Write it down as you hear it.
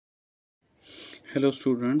Hello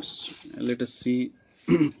students, let us see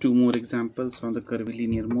two more examples on the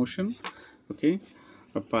curvilinear motion. Okay,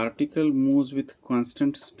 a particle moves with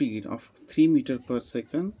constant speed of 3 meter per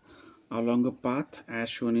second along a path as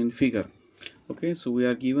shown in figure. Okay, so we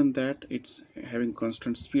are given that it's having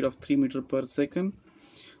constant speed of 3 meter per second.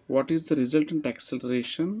 What is the resultant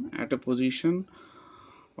acceleration at a position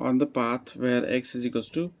on the path where x is equals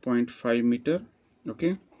to 0.5 meter?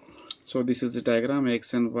 Okay, so this is the diagram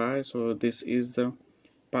x and y. So this is the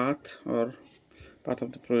path of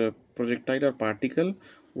the projectile or particle.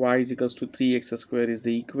 Y is equals to 3x square is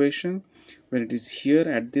the equation. When it is here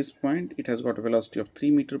at this point, it has got a velocity of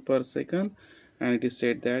 3 meter per second, and it is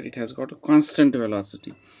said that it has got a constant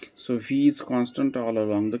velocity. So v is constant all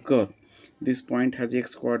along the curve. This point has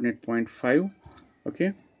x coordinate 0.5.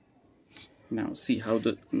 Okay, now see how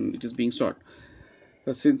it is being solved.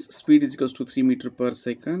 Since speed is equals to 3 meter per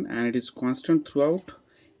second and it is constant throughout,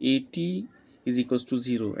 at is equals to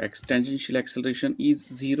 0. Tangential acceleration is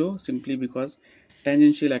 0 simply because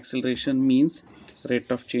tangential acceleration means rate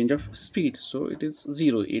of change of speed. So it is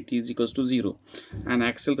 0. At is equals to 0. And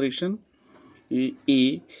acceleration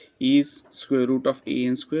a is square root of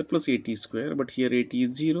an square plus at square, but here at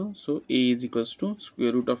is 0, so a is equals to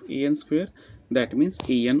square root of an square. That means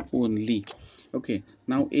an only. Okay,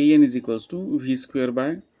 now an is equals to v square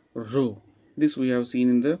by rho. This we have seen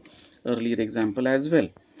in the earlier example as well.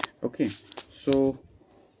 Okay, so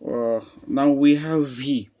now we have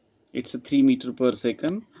v, it's a 3 meter per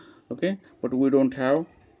second. Okay, but we don't have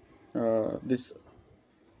this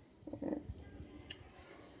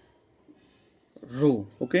rho.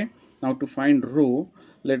 Okay, now to find rho,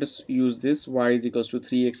 let us use this y is equals to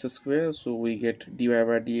 3x square, so we get dy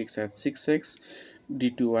by dx as 6x,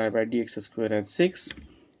 d2y by dx square as 6.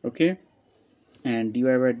 Okay, and dy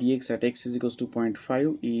by dx at x is equals to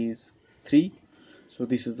 0.5 is 3. So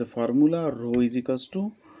this is the formula. Rho is equals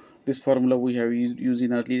to, this formula we have used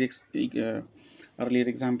in earlier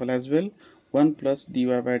example as well, 1 plus dy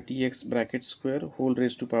by dx bracket square whole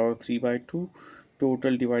raised to power 3 by 2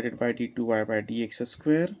 total divided by d2y by dx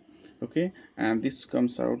square. Okay, and this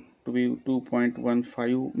comes out to be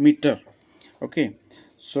 2.15 meter. Okay,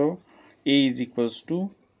 so a is equals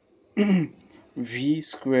to v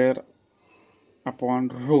square upon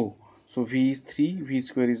rho. So v is 3, v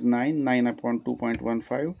square is 9, 9 upon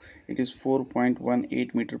 2.15, it is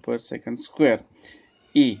 4.18 meter per second square.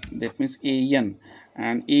 A, that means an,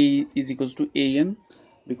 and a is equals to an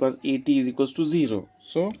because at is equals to 0.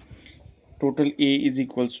 So total a is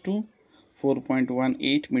equals to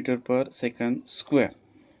 4.18 meter per second square.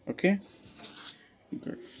 Okay,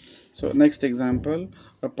 good. So next example,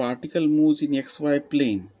 a particle moves in xy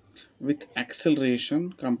plane with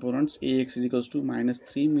acceleration components ax is equals to minus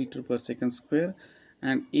 3 meter per second square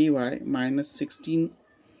and ay minus 16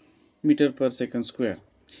 meter per second square.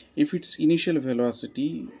 If its initial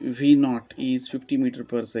velocity v naught is 50 meter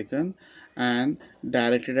per second and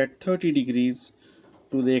directed at 30 degrees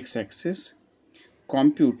to the x-axis,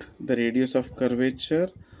 compute the radius of curvature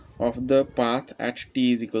of the path at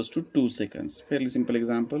t is equals to 2 seconds. Fairly simple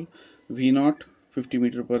example. V naught 50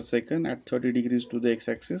 meter per second at 30 degrees to the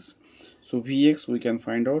x-axis. So Vx we can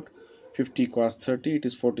find out 50 cos 30, it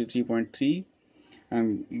is 43.3,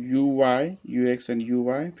 and Uy, Ux and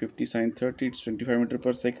Uy 50 sin 30, it's 25 meter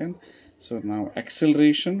per second. So now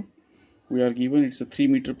acceleration we are given, it's a 3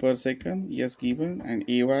 meter per second, yes, given, and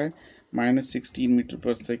Ay minus 16 meter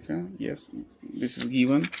per second, yes, this is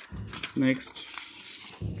given. Next,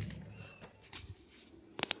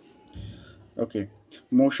 okay,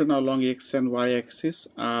 motion along x and y axis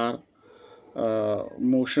are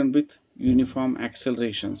motion with uniform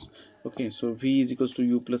accelerations. Okay, so v is equals to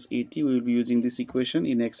u plus at, we will be using this equation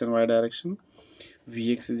in x and y direction.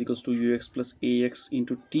 Vx is equals to ux plus ax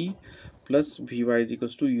into t plus vy is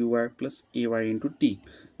equals to uy plus ay into t.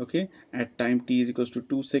 Okay, at time t is equals to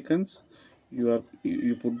 2 seconds, you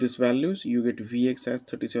put these values, you get Vx as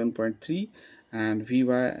 37.3 and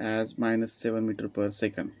Vy as minus 7 meter per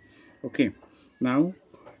second. Okay, now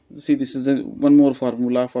see, this is one more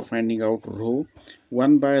formula for finding out rho.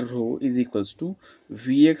 1 by rho is equals to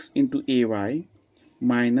Vx into Ay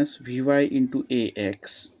minus Vy into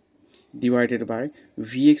Ax divided by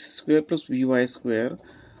Vx square plus Vy square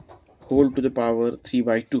whole to the power 3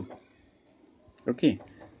 by 2. Okay,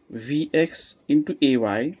 Vx into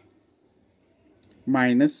Ay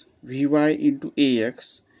minus Vy into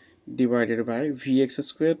Ax divided by Vx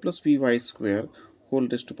square plus Vy square whole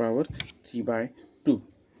raised to power 3 by 2.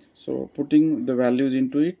 So putting the values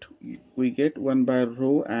into it, we get 1 by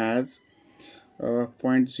rho as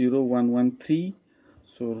 0.0113.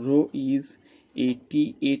 So rho is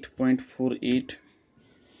 88.48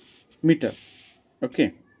 meter.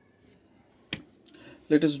 Okay,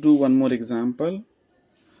 let us do one more example.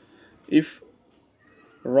 If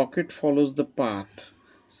rocket follows the path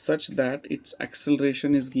such that its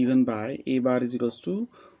acceleration is given by a bar is equals to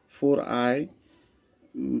 4i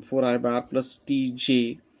bar plus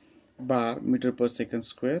tj bar meter per second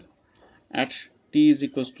square. At t is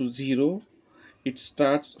equals to 0, it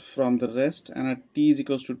starts from the rest, and at t is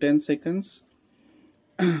equals to 10 seconds,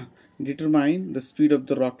 determine the speed of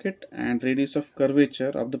the rocket and radius of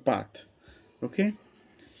curvature of the path. Okay,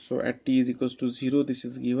 so at t is equals to 0 this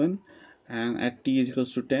is given, and at t is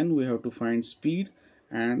equals to 10 we have to find speed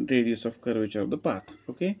and radius of curvature of the path.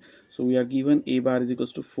 Okay, so we are given a bar is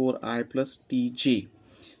equals to 4i plus tj.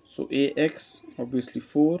 So ax obviously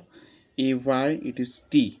 4, ay it is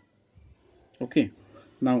t. Okay,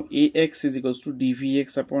 now ax is equals to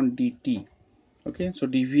dvx upon dt. Okay, so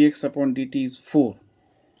dvx upon dt is 4.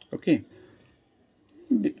 Okay,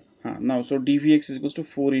 now so dvx is equals to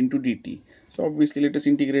 4 into dt. So obviously let us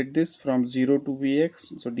integrate this from 0 to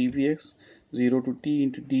vx. So dvx 0 to t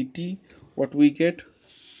into dt, what we get,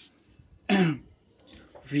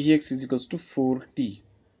 vx is equals to 4t.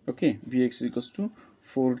 Okay, vx is equals to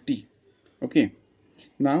 4t. Okay,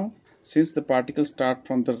 now since the particles start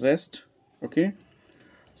from the rest, okay,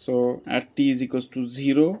 so at t is equals to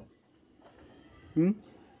 0,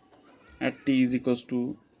 at t is equals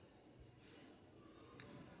to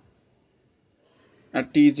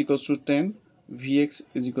at t is equals to 10, vx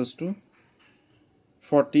is equals to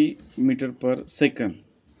 40 meter per second.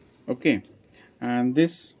 Okay, and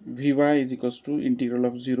this vy is equals to integral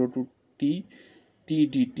of 0 to t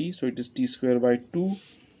dt, so it is t square by 2.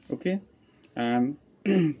 Okay, and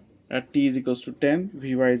at t is equals to 10,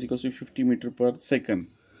 vy is equals to 50 meter per second.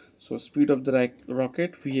 So speed of the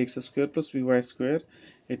rocket vx square plus vy square,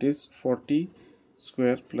 it is 40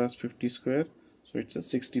 square plus 50 square, so it's a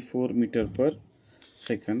 64 meter per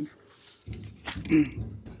second.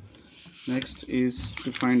 Next is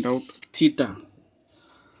to find out theta.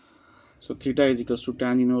 So theta is equals to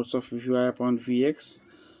tan inverse of vy upon vx,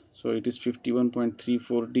 so it is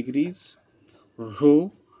 51.34 degrees.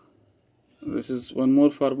 Rho, this is one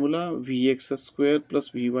more formula, vx square plus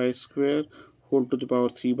vy square whole to the power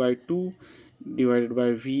 3 by 2 divided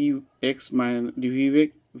by vx minus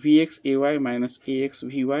vx ay minus ax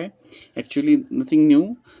vy. Actually nothing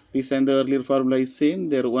new, this and the earlier formula is same.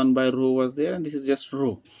 There 1 by rho was there, and this is just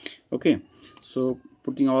rho. Okay, so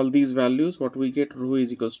putting all these values, what we get, rho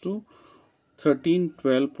is equals to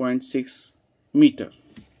 1312.6 meter.